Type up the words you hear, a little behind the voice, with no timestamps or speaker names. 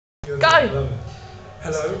Go!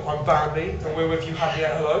 Hello, I'm Bambi, and we're with you. Happy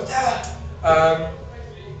Hello.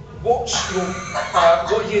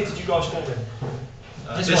 What year did you guys form in?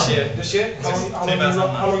 This year. This year?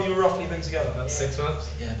 How long you roughly been together? About 6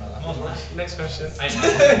 months. Yeah, about that. Next question. 8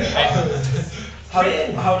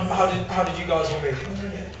 How did you guys all meet?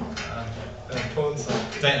 Porn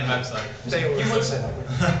site. Dating website. You would say that,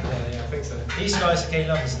 wouldn't you? Yeah, I think so. These guys are gay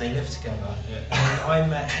lovers and they live together. Yeah. And I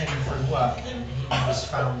met him through work and he was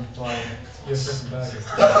found by... You're flipping burgers.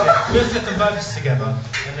 We were flipping burgers together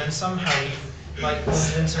and then somehow he wandered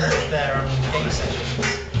into their gay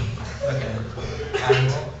sessions. Okay. And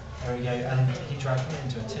there we go, and he dragged me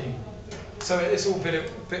into it too. So it's all been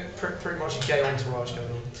pretty much a gay entourage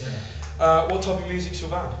going on. Yeah. What type of music's your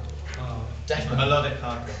band? Oh, Definitely. melodic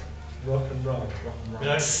hardcore. Rock and roll. We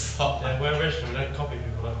don't pop. Yeah, we're original. We don't copy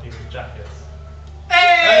people like people's jackets.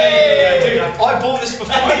 Hey! I bought this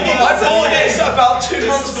before. I bought this about 2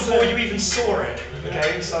 months before you even saw it.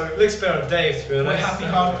 Okay, so Looks better on Dave, to be We're honest. happy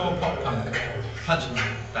hardcore pop punk. Punching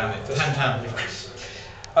damn it. 10 pounds.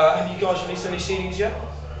 have you guys released any CDs yet?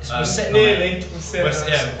 We're sitting nearly. on it.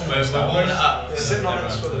 We're warming it up. We're sitting on it,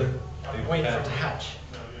 sort of. Waiting for it to hatch.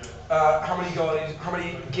 How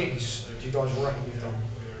many gigs do you guys reckon you've done?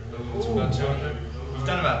 We've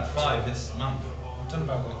done about 5 this month. We've done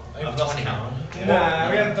about I've over lost 20 count. now.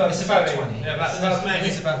 Nah, we haven't done It's about 20. 20. Yeah, about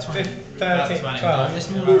It's about 20. 30, 12. 12. It's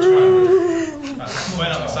more like 12. We're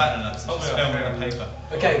not excited enough. It's just filming on paper.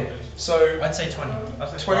 Okay, so I'd say 20.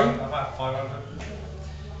 20? About 500.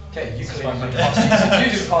 Okay, you That's clearly fine. passed.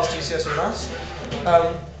 You didn't pass GCSE maths.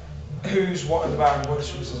 Who's what in the band? What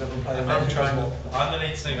instruments has everyone played? I'm Who plays what? I'm the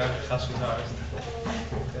lead singer, slash guitarist.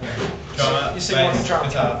 Drummer, You sing on the drum.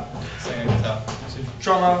 guitar. Singing guitar.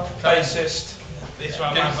 Drummer, bassist, This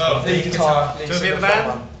one, Get man. involved. lead guitar, lead Do you singer, be in the band?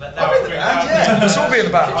 frontman. Let's all be in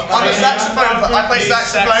the band. I'm a saxophone. I play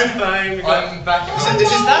saxophone. I'm back.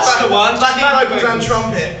 That's the one. Backing vocals and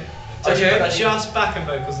trumpet. Okay. She asked backing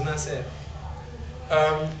vocals and that's it.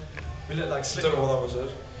 We look like I Slipknot. don't know what that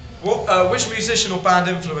was. Which musician or band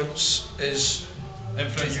influence is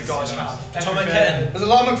Influences you guys have? Tom and Ken. There's a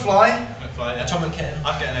lot of McFly. McFly, yeah. Tom and Ken.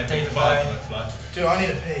 I'm getting a David big vibe Bowie. McFly. Dude, I need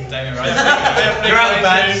a pee. Damien Rice. You're out the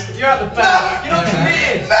band. You're out the band. You're not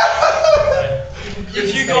committed.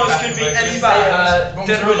 If you guys could be any band,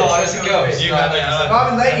 dead or alive, Boys and girls. You have it.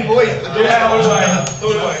 I'm a lady boy. Yeah, all the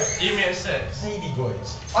way. You meet at 6. Lady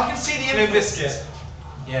boys. I can see the Limp influence. Bizkit.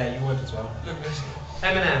 Yeah, you would as well. Look at this.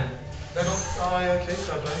 Eminem. They're not. Oh, yeah, okay,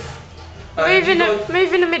 fair play.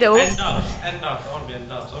 Move in the middle. End up. End up. I want to be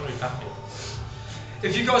end up. I want to be happy.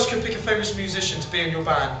 If you guys could pick a famous musician to be in your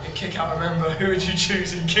band and kick out a member, who would you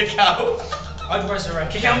choose and kick out? I'd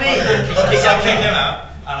resurrect. Kick out me. Kick him out,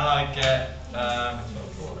 and I get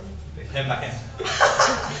him back in.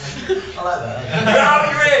 I like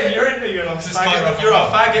that. You're in. You're not. This is fine. You're a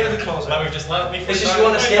faggot in the closet. Like we've just like It's just you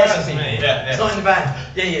want to scare some people. Yeah, It's yeah. not in the band.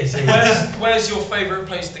 Yeah, yes. Where's your favourite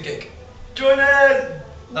place to gig? Join it.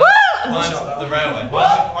 Mine's the railway. I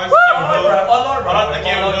like the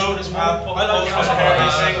Guildhall. Guildhall as well. I like House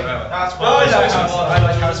House Parties. That's I why.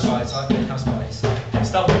 like house parties. I play house parties.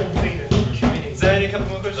 Stop feeding. Is there any couple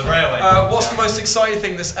more questions? The railway. What's the most exciting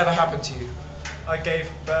thing that's ever happened to you? I gave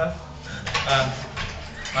birth.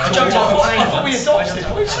 I thought we adopted.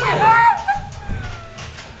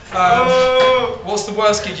 What's the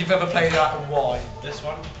worst gig you've ever played at and why? This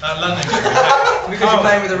one. London. Because you're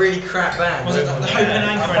playing with a really crap band. Was it the Hope and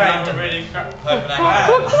I'm Anchor in playing London? really crap.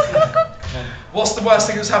 What's the worst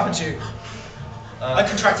thing that's happened to you? I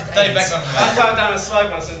contracted Dave AIDS. Beckham. I fell down a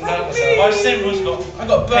slide once and hurt myself. My symbol's got. I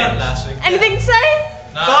got burnt last week. Anything to say?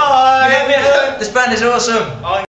 No. Bye! This band is awesome.